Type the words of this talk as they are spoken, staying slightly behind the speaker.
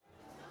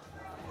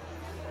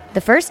The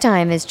first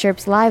time is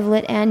CHIRP's live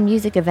lit and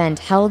music event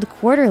held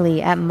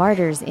quarterly at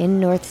Martyrs in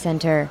North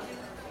Center.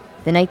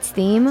 The night's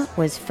theme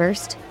was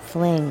First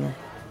Fling.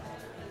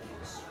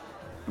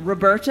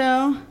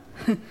 Roberto?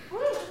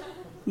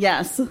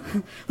 Yes.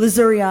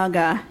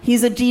 Luzuriaga.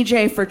 He's a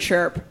DJ for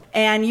CHIRP.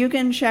 And you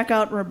can check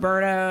out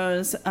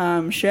Roberto's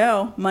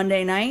show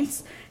Monday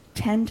nights,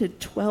 10 to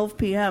 12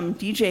 p.m.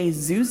 DJ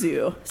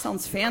Zuzu.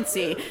 Sounds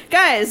fancy.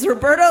 Guys,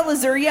 Roberto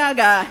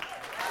Luzuriaga.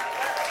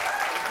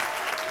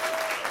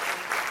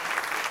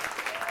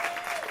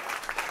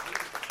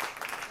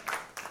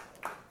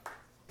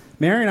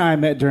 Mary and I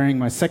met during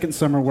my second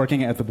summer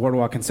working at the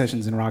Boardwalk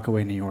Concessions in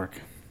Rockaway, New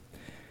York.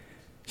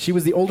 She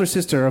was the older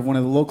sister of one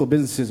of the local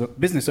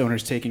business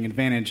owners taking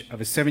advantage of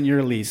a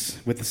 7-year lease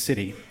with the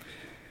city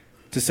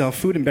to sell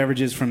food and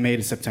beverages from May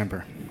to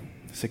September.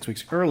 6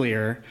 weeks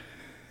earlier,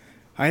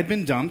 I had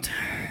been dumped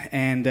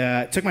and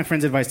took my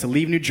friend's advice to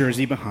leave New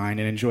Jersey behind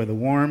and enjoy the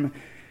warm,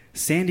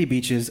 sandy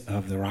beaches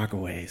of the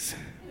Rockaways.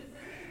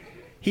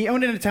 He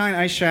owned an Italian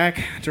ice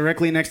shack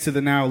directly next to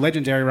the now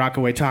legendary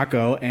Rockaway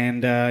Taco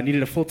and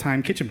needed a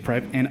full-time kitchen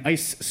prep and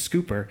ice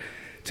scooper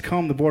to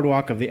comb the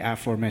boardwalk of the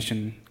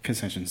aforementioned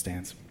concession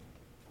stands.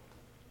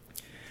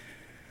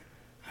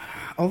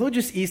 Although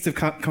just east of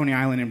Coney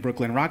Island in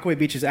Brooklyn, Rockaway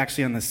Beach is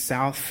actually on the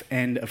south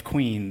end of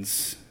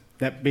Queens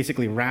that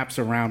basically wraps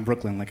around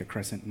Brooklyn like a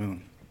crescent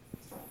moon.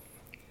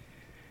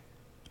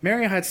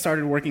 Mary had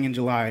started working in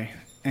July,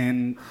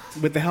 and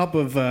with the help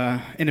of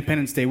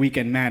Independence Day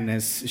weekend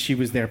madness, she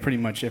was there pretty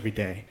much every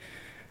day.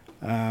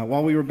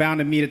 While we were bound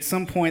to meet at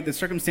some point, the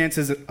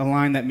circumstances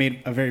aligned that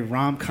made a very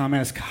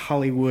rom-com-esque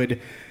Hollywood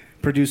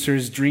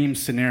producer's dream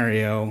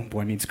scenario.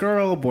 Boy meets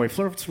girl, boy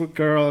flirts with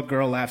girl,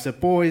 girl laughs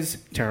at boys,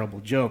 terrible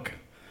joke.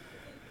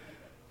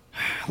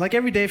 Like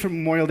every day from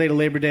Memorial Day to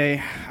Labor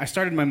Day, I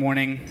started my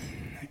morning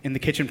in the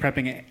kitchen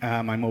prepping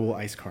my mobile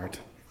ice cart.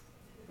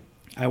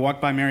 I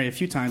walked by Mary a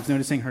few times,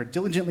 noticing her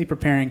diligently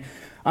preparing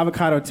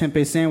avocado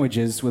tempeh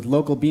sandwiches with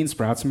local bean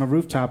sprouts from a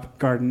rooftop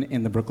garden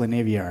in the Brooklyn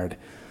Navy Yard.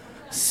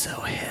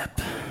 So hip.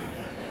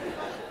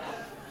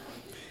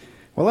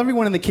 While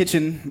everyone in the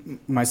kitchen,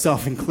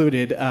 myself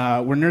included,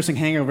 were nursing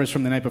hangovers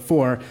from the night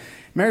before,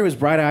 Mary was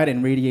bright-eyed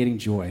and radiating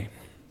joy.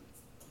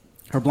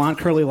 Her blonde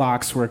curly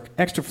locks were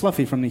extra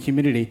fluffy from the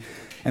humidity,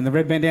 and the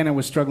red bandana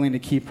was struggling to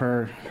keep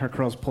her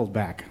curls pulled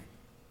back.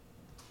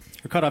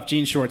 Her cut-off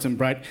jean shorts and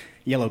bright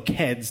yellow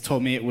Keds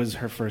told me it was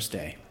her first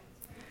day.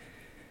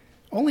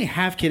 Only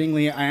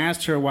half-kiddingly, I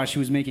asked her why she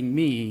was making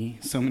me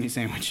so many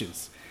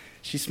sandwiches.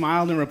 She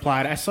smiled and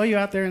replied, "I saw you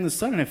out there in the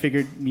sun, and I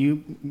figured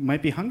you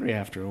might be hungry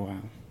after a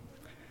while."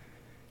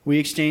 We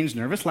exchanged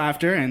nervous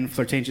laughter and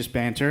flirtatious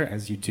banter,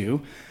 as you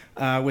do,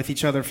 with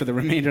each other for the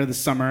remainder of the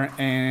summer,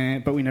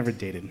 but we never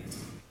dated.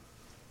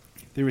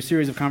 Through a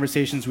series of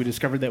conversations, we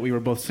discovered that we were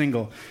both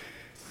single,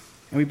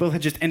 and we both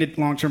had just ended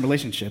long-term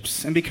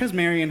relationships. And because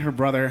Mary and her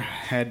brother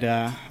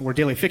were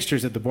daily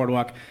fixtures at the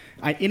boardwalk,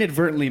 I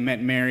inadvertently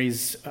met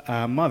Mary's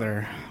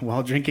mother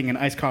while drinking an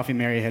iced coffee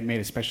Mary had made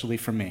especially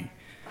for me.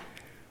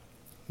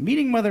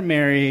 Meeting Mother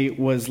Mary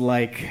was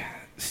like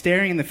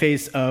staring in the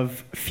face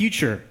of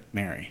future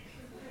Mary.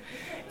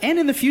 And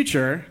in the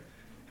future,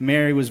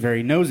 Mary was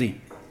very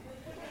nosy.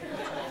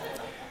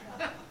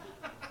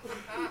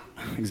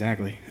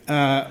 Exactly.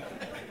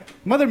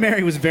 Mother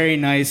Mary was very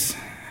nice,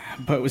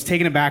 but was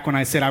taken aback when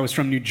I said I was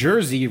from New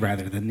Jersey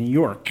rather than New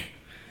York.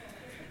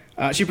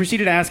 She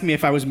proceeded to ask me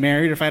if I was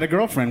married or if I had a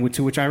girlfriend,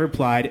 to which I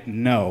replied,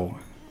 no.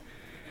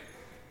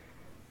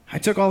 I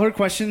took all her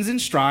questions in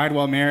stride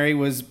while Mary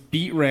was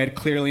beet red,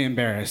 clearly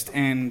embarrassed,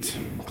 and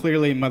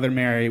clearly Mother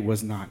Mary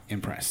was not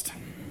impressed.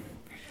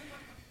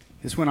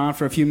 This went on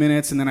for a few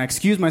minutes, and then I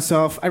excused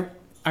myself.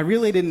 I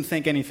really didn't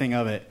think anything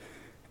of it,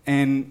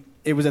 and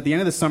it was at the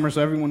end of the summer, so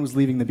everyone was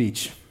leaving the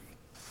beach.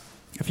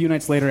 A few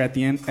nights later, at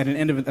an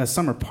end of a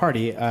summer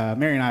party,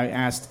 Mary and I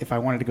asked if I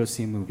wanted to go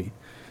see a movie.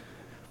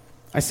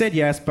 I said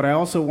yes, but I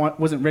also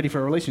wasn't ready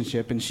for a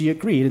relationship, and she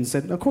agreed and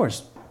said, of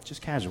course,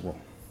 just casual.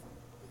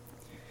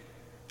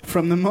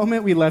 From the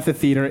moment we left the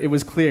theater, it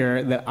was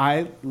clear that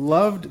I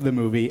loved the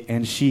movie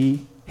and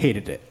she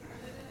hated it.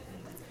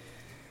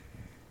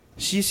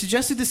 She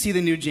suggested to see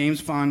the new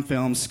James Bond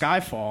film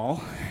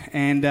Skyfall,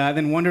 and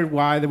then wondered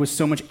why there was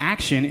so much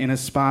action in a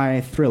spy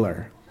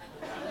thriller.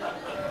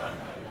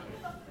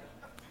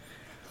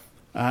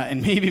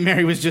 And maybe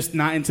Mary was just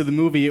not into the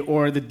movie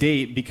or the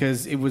date,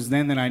 because it was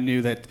then that I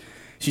knew that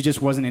she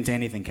just wasn't into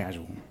anything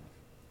casual.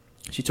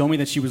 She told me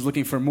that she was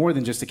looking for more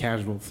than just a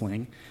casual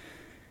fling.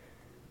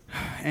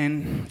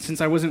 And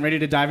since I wasn't ready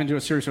to dive into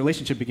a serious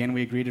relationship again,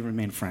 we agreed to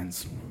remain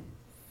friends.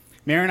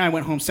 Mary and I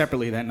went home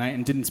separately that night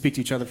and didn't speak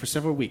to each other for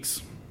several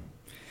weeks.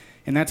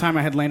 In that time,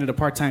 I had landed a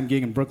part-time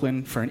gig in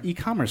Brooklyn for an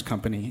e-commerce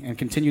company and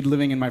continued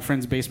living in my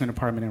friend's basement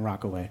apartment in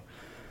Rockaway.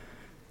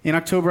 In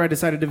October, I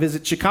decided to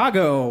visit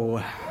Chicago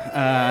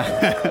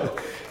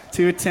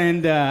to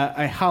attend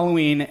a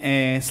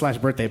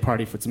Halloween/birthday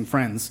party with some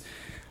friends.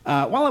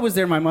 While I was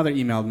there, my mother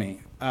emailed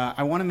me.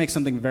 I want to make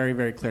something very,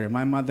 very clear.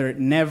 My mother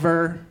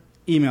never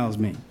emails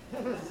me.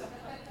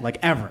 Like,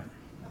 ever.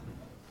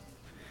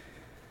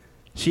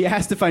 She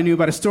asked if I knew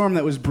about a storm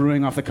that was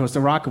brewing off the coast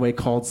of Rockaway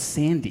called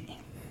Sandy.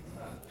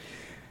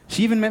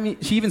 She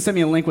even sent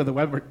me a link with a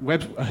weather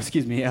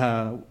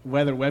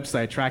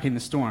website tracking the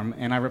storm,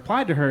 and I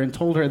replied to her and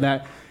told her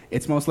that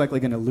it's most likely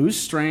going to lose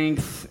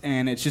strength,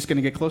 and it's just going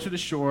to get closer to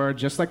shore,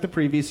 just like the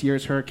previous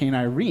year's Hurricane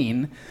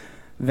Irene,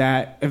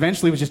 that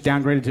eventually was just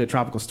downgraded to a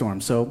tropical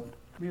storm. So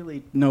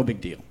really, no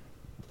big deal.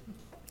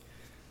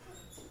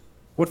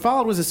 What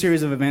followed was a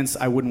series of events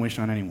I wouldn't wish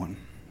on anyone.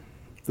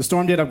 The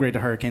storm did upgrade to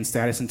hurricane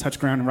status and touched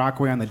ground in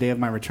Rockaway on the day of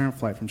my return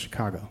flight from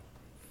Chicago.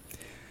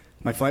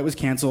 My flight was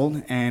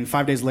canceled, and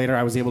 5 days later,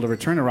 I was able to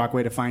return to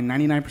Rockaway to find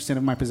 99%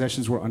 of my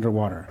possessions were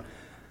underwater.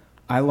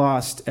 I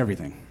lost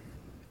everything.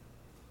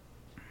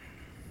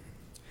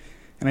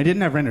 And I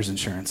didn't have renter's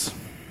insurance.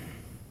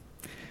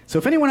 So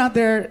if anyone out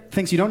there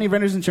thinks you don't need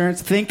renter's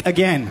insurance, think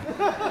again.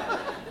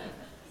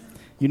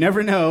 You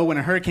never know when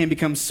a hurricane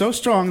becomes so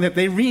strong that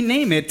they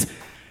rename it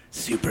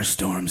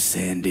Superstorm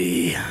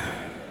Sandy.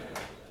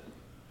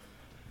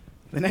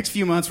 The next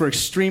few months were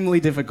extremely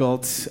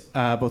difficult,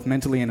 both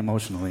mentally and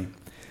emotionally.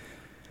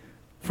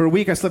 For a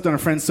week, I slept on a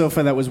friend's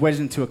sofa that was wedged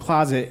into a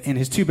closet in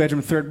his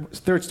two-bedroom,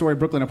 third-story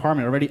Brooklyn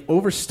apartment, already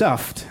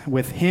overstuffed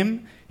with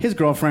him, his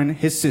girlfriend,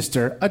 his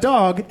sister, a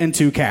dog, and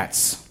 2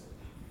 cats.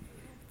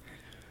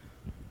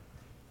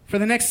 For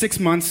the next 6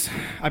 months,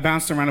 I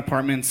bounced around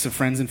apartments of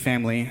friends and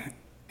family,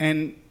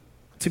 and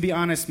to be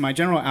honest, my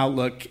general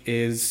outlook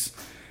is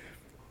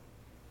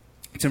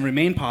to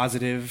remain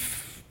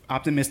positive,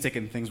 optimistic,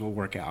 and things will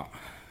work out.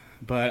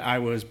 But I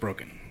was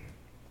broken.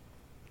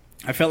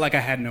 I felt like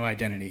I had no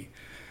identity.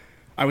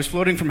 I was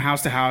floating from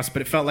house to house,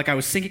 but it felt like I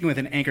was sinking with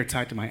an anchor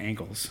tied to my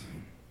ankles.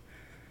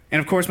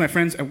 And of course, my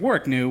friends at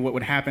work knew what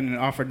would happen and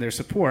offered their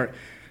support.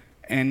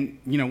 And,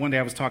 one day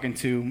I was talking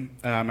to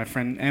my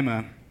friend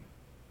Emma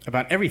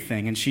about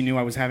everything, and she knew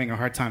I was having a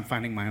hard time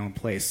finding my own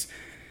place.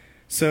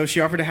 So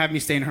she offered to have me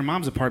stay in her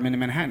mom's apartment in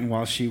Manhattan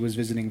while she was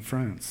visiting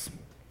France.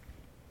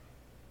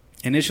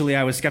 Initially,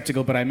 I was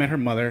skeptical, but I met her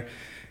mother,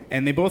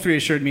 and they both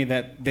reassured me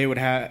that they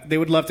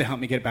would love to help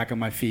me get back on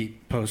my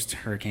feet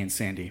post-Hurricane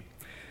Sandy.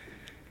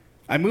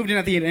 I moved in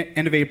at the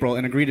end of April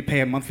and agreed to pay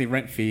a monthly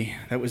rent fee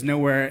that was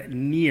nowhere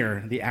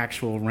near the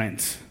actual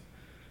rent.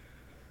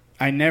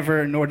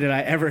 Nor did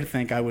I ever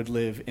think I would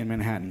live in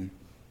Manhattan.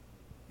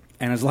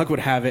 And as luck would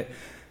have it,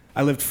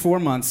 I lived 4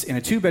 months in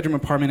a 2-bedroom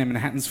apartment in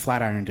Manhattan's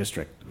Flatiron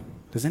District.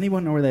 Does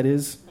anyone know where that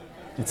is?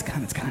 It's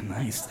kind of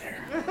nice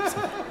there.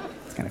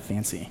 It's kind of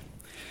fancy.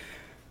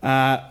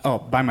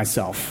 By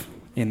myself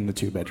in the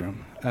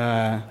 2-bedroom.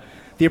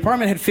 The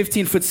apartment had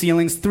 15-foot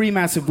ceilings, 3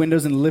 massive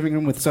windows in the living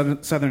room with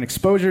southern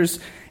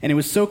exposures, and it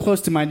was so close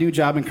to my new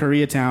job in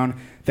Koreatown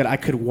that I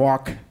could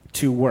walk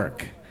to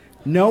work.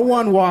 No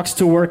one walks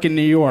to work in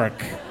New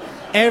York.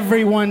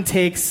 Everyone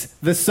takes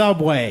the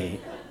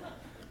subway.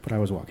 But I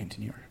was walking to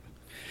New York.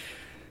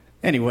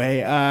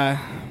 Anyway, I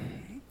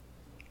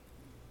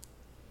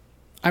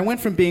went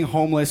from being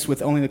homeless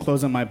with only the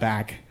clothes on my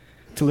back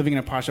to living in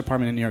a posh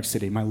apartment in New York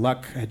City. My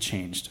luck had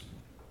changed.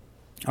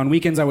 On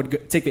weekends, I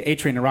would take the A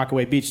train to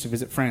Rockaway Beach to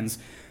visit friends.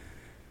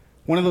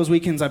 One of those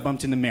weekends, I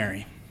bumped into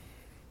Mary.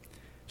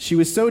 She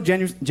was so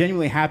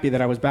genuinely happy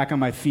that I was back on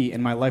my feet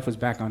and my life was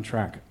back on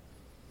track.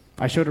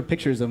 I showed her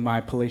pictures of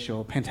my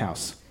palatial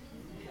penthouse.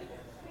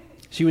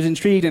 She was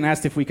intrigued and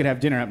asked if we could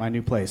have dinner at my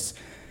new place.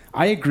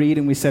 I agreed,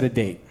 and we set a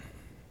date.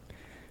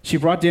 She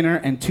brought dinner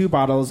and 2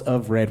 bottles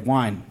of red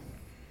wine.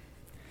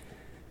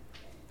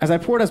 As I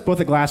poured us both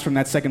a glass from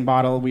that second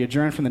bottle, we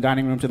adjourned from the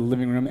dining room to the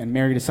living room, and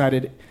Mary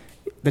decided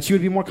that she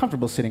would be more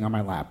comfortable sitting on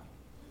my lap.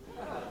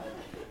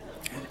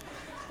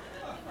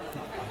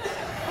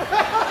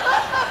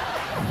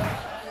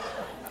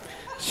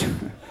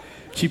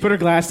 She put her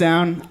glass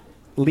down,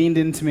 leaned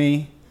into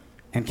me,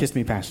 and kissed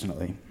me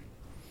passionately.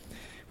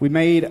 We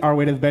made our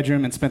way to the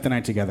bedroom and spent the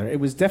night together. It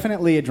was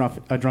definitely a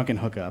drunken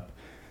hookup,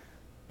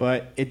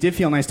 but it did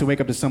feel nice to wake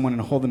up to someone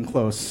and hold them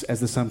close as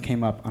the sun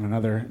came up on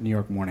another New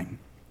York morning.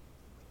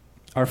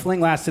 Our fling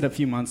lasted a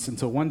few months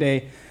until one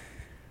day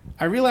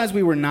I realized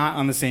we were not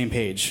on the same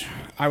page.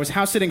 I was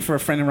house sitting for a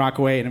friend in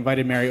Rockaway and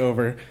invited Mary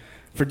over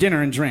for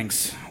dinner and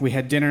drinks. We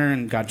had dinner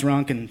and got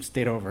drunk and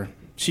stayed over.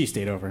 She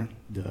stayed over.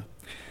 Duh.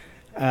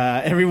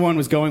 Everything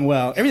was going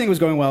well,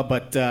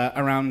 but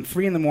around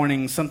 3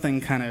 a.m,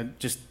 something kind of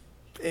just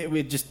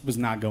was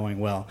not going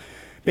well.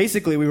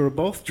 Basically, we were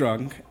both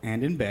drunk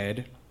and in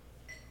bed,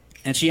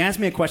 and she asked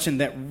me a question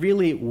that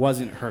really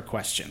wasn't her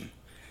question.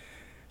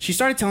 She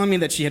started telling me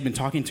that she had been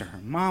talking to her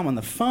mom on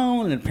the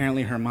phone, and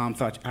apparently her mom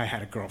thought I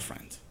had a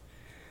girlfriend.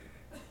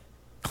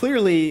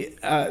 Clearly,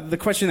 the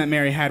question that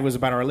Mary had was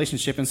about our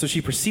relationship, and so she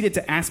proceeded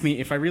to ask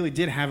me if I really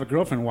did have a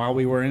girlfriend while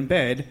we were in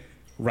bed,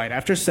 right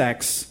after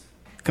sex,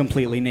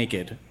 completely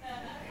naked.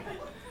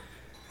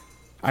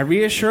 I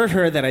reassured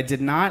her that I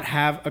did not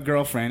have a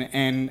girlfriend,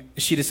 and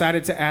she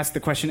decided to ask the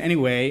question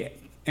anyway,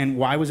 and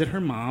why was it her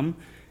mom,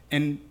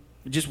 and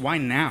just why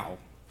now?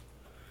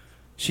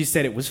 She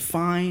said it was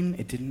fine,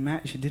 it didn't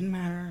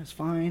matter, it's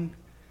fine,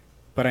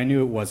 but I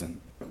knew it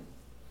wasn't.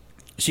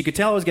 She could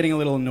tell I was getting a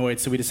little annoyed,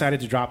 so we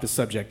decided to drop the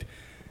subject.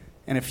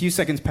 And a few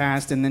seconds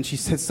passed, and then she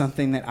said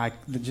something that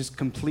just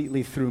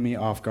completely threw me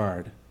off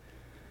guard.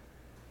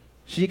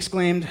 She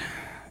exclaimed,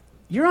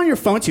 "You're on your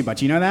phone too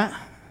much, you know that?"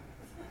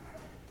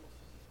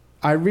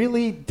 I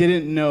really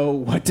didn't know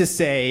what to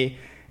say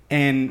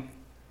and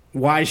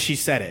why she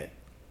said it.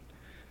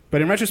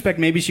 But in retrospect,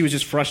 maybe she was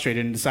just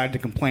frustrated and decided to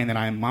complain that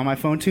I am on my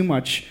phone too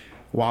much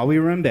while we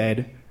were in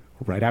bed,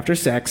 right after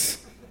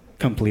sex,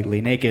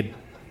 completely naked.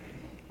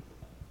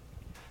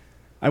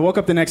 I woke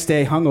up the next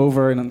day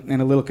hungover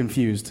and a little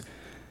confused.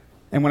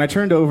 And when I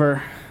turned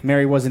over,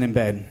 Mary wasn't in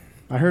bed.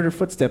 I heard her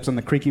footsteps on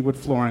the creaky wood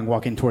flooring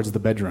walking towards the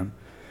bedroom.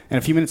 And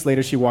a few minutes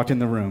later, she walked in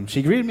the room.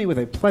 She greeted me with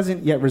a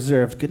pleasant yet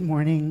reserved "Good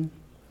morning."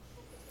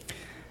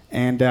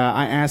 And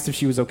I asked if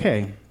she was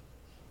okay.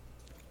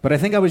 But I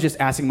think I was just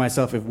asking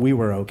myself if we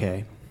were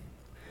okay.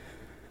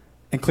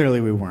 And clearly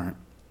we weren't.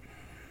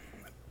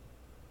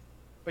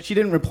 But she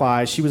didn't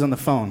reply. She was on the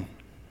phone.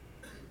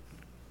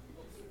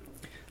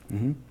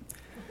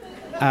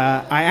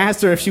 I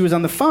asked her if she was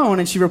on the phone,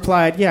 and she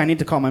replied, "Yeah, I need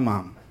to call my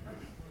mom."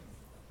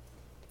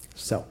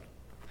 So,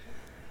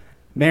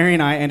 Mary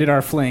and I ended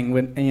our fling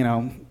when,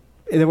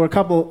 there were a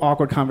couple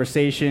awkward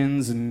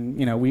conversations, and,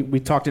 we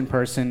talked in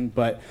person,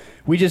 but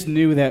we just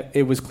knew that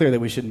it was clear that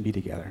we shouldn't be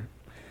together.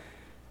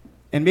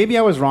 And maybe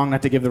I was wrong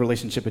not to give the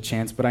relationship a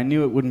chance, but I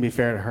knew it wouldn't be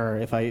fair to her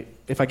if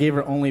I gave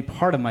her only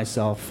part of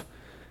myself,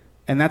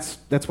 and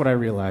that's what I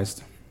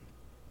realized.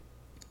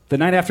 The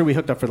night after we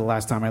hooked up for the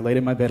last time, I laid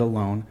in my bed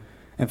alone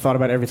and thought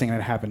about everything that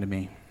had happened to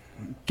me.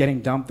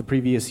 Getting dumped the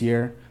previous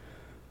year,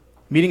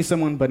 meeting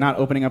someone but not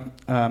opening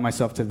up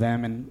myself to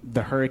them, and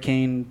the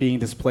hurricane, being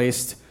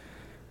displaced.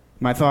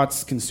 My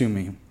thoughts consumed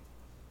me.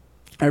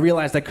 I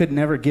realized I could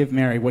never give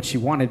Mary what she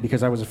wanted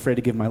because I was afraid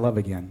to give my love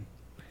again.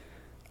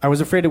 I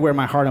was afraid to wear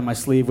my heart on my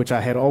sleeve, which I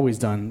had always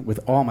done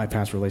with all my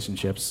past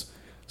relationships,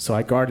 so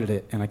I guarded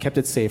it and I kept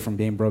it safe from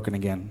being broken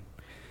again.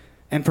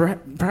 And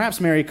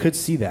perhaps Mary could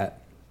see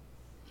that,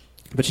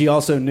 but she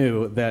also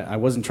knew that I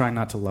wasn't trying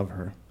not to love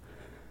her.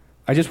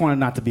 I just wanted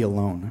not to be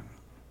alone,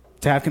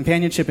 to have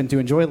companionship and to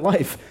enjoy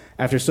life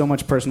after so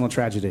much personal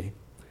tragedy.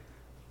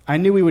 I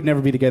knew we would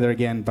never be together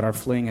again, but our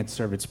fling had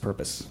served its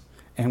purpose,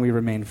 and we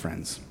remained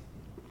friends.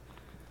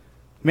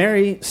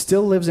 Mary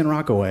still lives in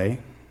Rockaway,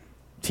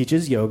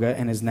 teaches yoga,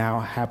 and is now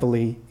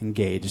happily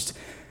engaged.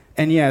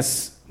 And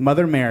yes,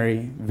 Mother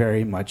Mary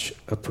very much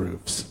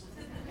approves.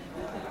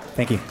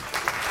 Thank you.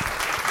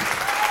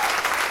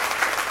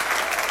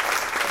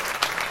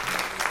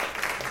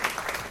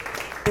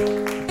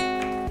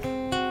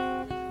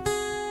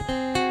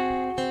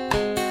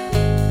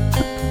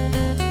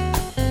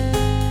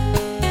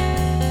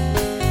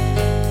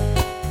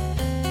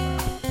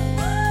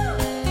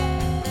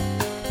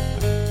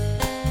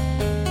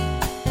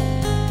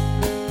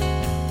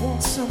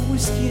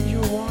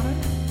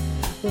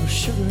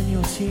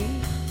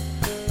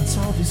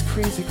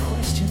 Crazy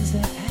questions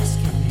they're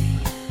asking me.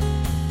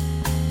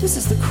 This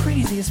is the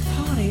craziest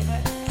party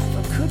I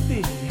ever could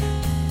be.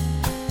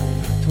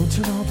 Don't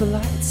turn off the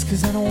lights,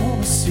 cause I don't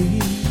wanna see.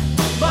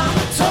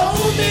 Mama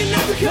told me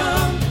not to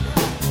come.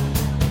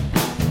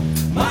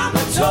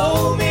 Mama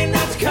told me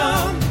not to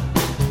come.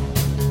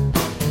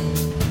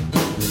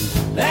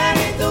 That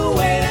ain't the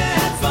way to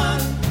have fun,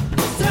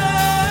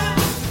 son.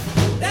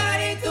 That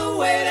ain't the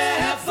way to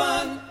have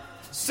fun,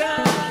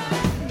 son.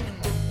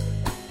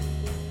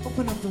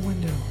 Open up the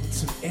window.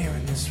 Some air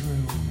in this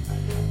room.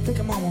 Think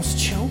I'm almost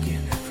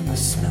choking from the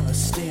smell of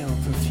stale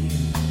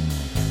perfume.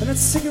 And that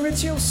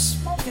cigarette you're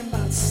smoking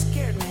about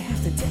scared me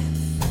half to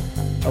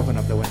death. Open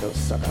up the window,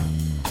 sucker.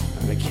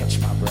 I'm gonna catch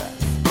my breath.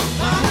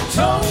 Mama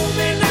told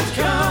me not to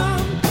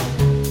come.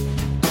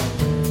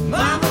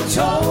 Mama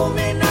told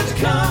me not to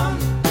come.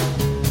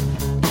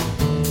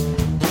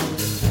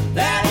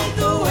 That ain't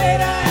the way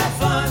to have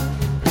fun,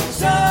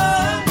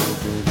 son.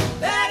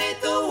 That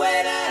ain't the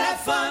way to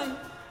have fun,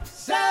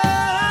 son.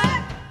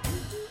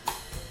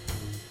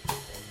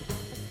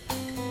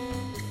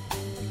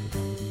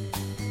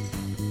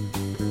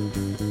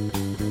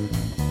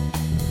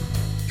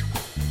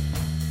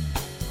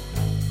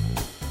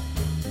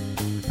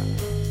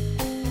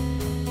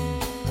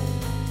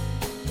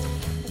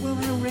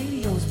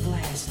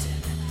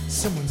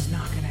 Someone's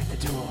knocking at the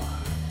door.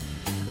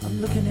 I'm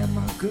looking at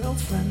my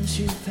girlfriend,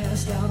 she's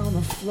passed out on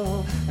the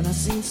floor. And I've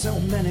seen so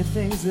many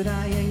things that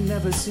I ain't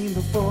never seen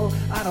before.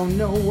 I don't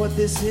know what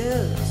this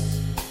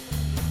is,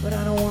 but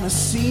I don't want to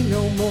see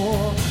no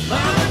more.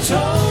 Mama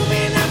told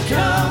me not to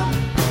come.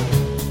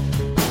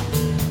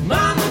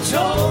 Mama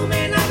told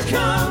me not to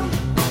come.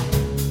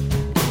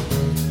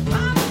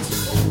 Mama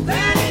told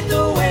that ain't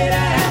the way to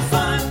have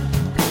fun,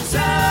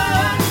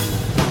 son.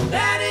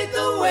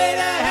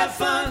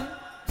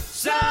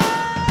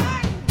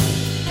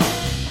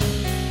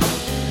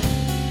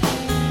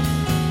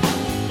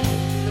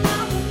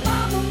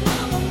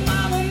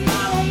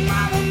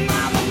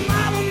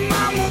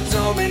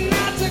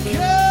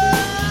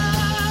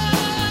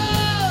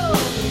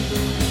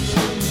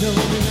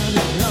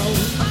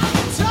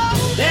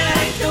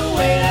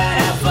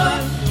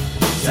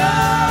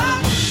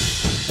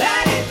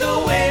 That ain't the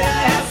way to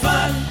have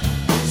fun,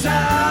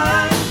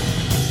 son.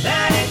 That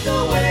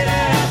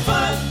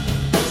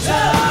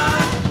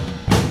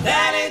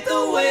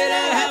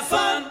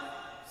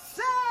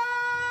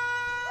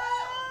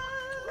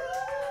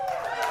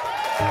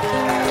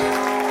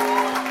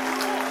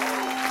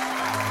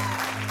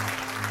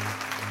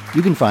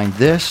You can find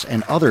this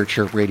and other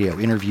CHIRP Radio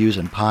interviews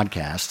and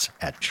podcasts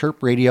at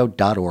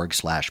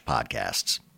chirpradio.org/podcasts.